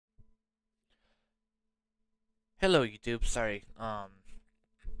Hello, YouTube. Sorry. I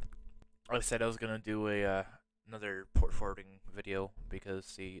said I was gonna do a another port forwarding video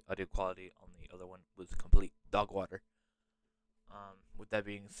because the audio quality on the other one was complete dog water. With that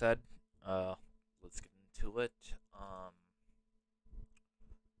being said, let's get into it.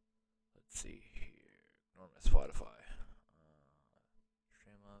 Let's see here. Ignore my Spotify.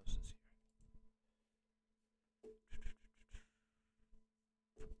 Stream ups is here.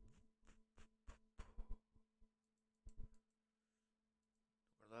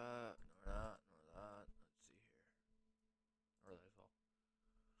 Ignore that. Ignore that. Ignore that. Let's see here. Ignore that as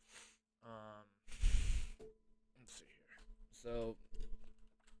well. Let's see here. So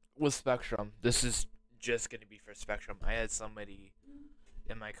with Spectrum, this is just gonna be for Spectrum. I had somebody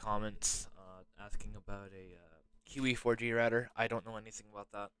in my comments asking about a Kiwi 4G router. I don't know anything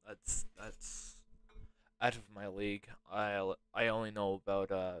about that. That's out of my league. I only know about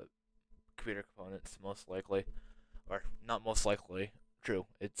computer components most likely, or not most likely. True.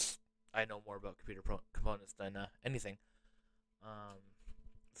 I know more about components than anything. Um,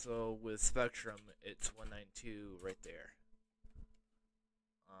 so with Spectrum, it's 192 right there.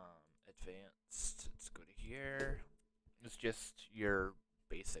 Advanced. Let's go to here. It's just your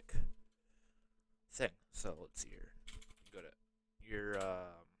basic thing. So let's see here. Go to your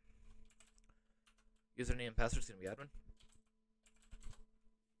username and password is gonna be admin.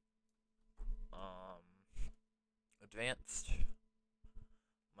 Advanced.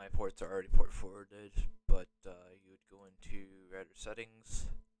 My ports are already port forwarded, but you would go into router settings.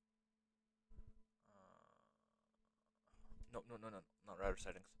 No, not router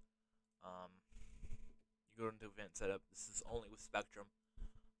settings. You go into event setup. This is only with Spectrum.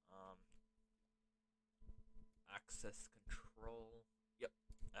 Um, access control. Yep,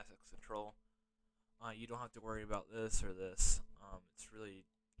 access control. You don't have to worry about this or this. It's really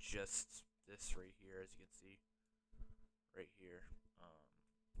just this right here, as you can see, right here.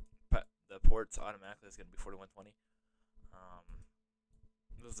 But the ports automatically is going to be 4120.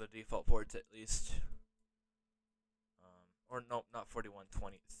 Those are the default ports at least. Or no, not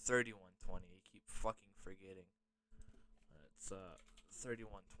 4120, 3120. You keep fucking forgetting. It's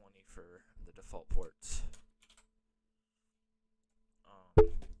 3120 for the default ports.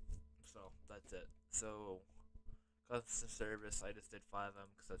 So that's it. So customer service, I just did fivem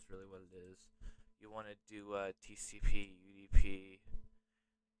because that's really what it is. You want to do TCP, UDP,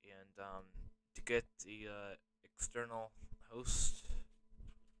 and to get the external host,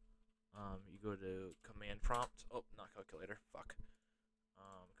 you go to command prompt. Oh, not calculator. Fuck.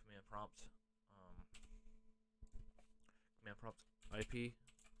 Command prompt. Command prompt IP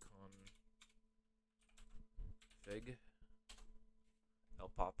config. It'll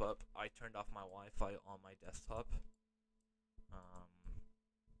pop up. I turned off my Wi-Fi on my desktop.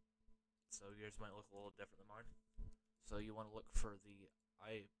 So yours might look a little different than mine. So you want to look for the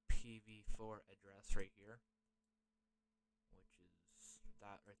IPv4 address right here, which is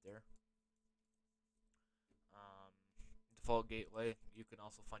that right there. Default gateway. You can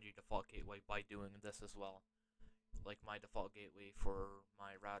also find your default gateway by doing this as well. Like my default gateway for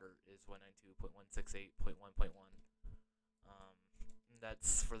my router is 192.168.1.1.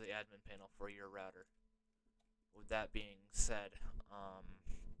 That's for the admin panel for your router. With that being said,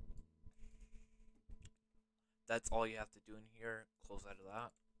 that's all you have to do in here. Close out of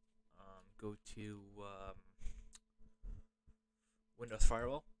that. Go to Windows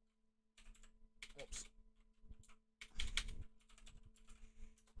Firewall. Oops.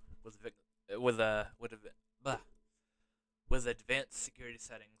 With advanced security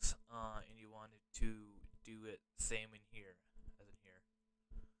settings, and you wanted to do it same in here as in here.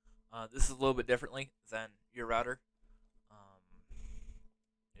 This is a little bit differently than your router.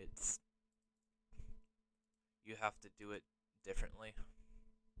 It's you have to do it differently.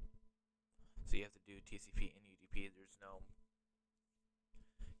 So you have to do TCP and UDP. There's no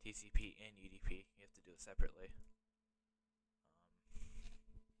TCP and UDP. You have to do it separately.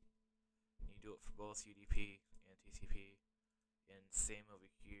 You do it for both UDP and TCP. And same over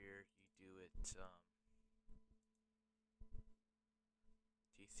here, you do it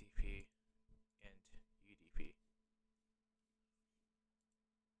TCP and UDP.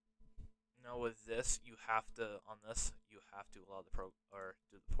 Now with this, you have to allow the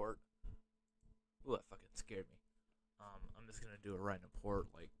do the port. Ooh, that fucking scared me. I'm just gonna do a random port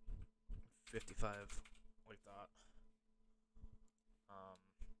like 55 like that.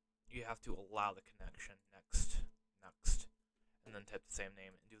 You have to allow the connection next, and then type the same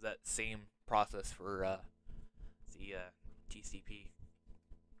name and do that same process for the TCP.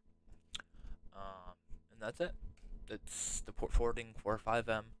 And that's it. It's the port forwarding for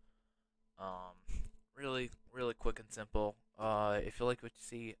fivem. really quick and simple. If you like what you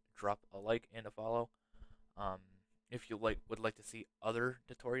see, drop a like and a follow. Um, if you would like to see other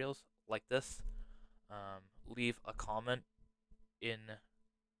tutorials like this, leave a comment in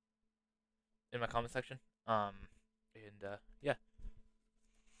my comment section. And yeah,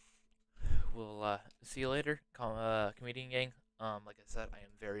 we'll see you later, comedian gang. Like I said, I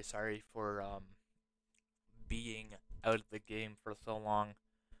am very sorry for being out of the game for so long.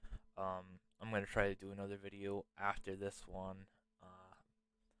 I'm gonna try to do another video after this one. Uh,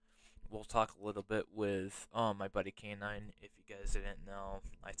 we'll talk a little bit with my buddy K9. If you guys didn't know,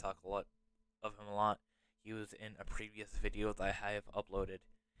 I talk a lot of him a lot. He was in a previous video that I have uploaded.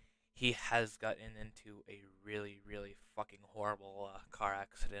 He has gotten into a really fucking horrible car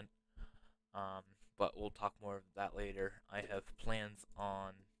accident. Um, but we'll talk more of that later. I have plans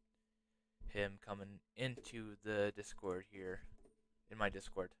on him coming into the Discord here, in my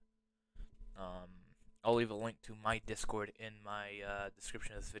Discord. Um, I'll leave a link to my Discord in my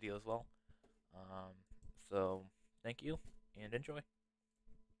description of this video as well. So, thank you, and enjoy.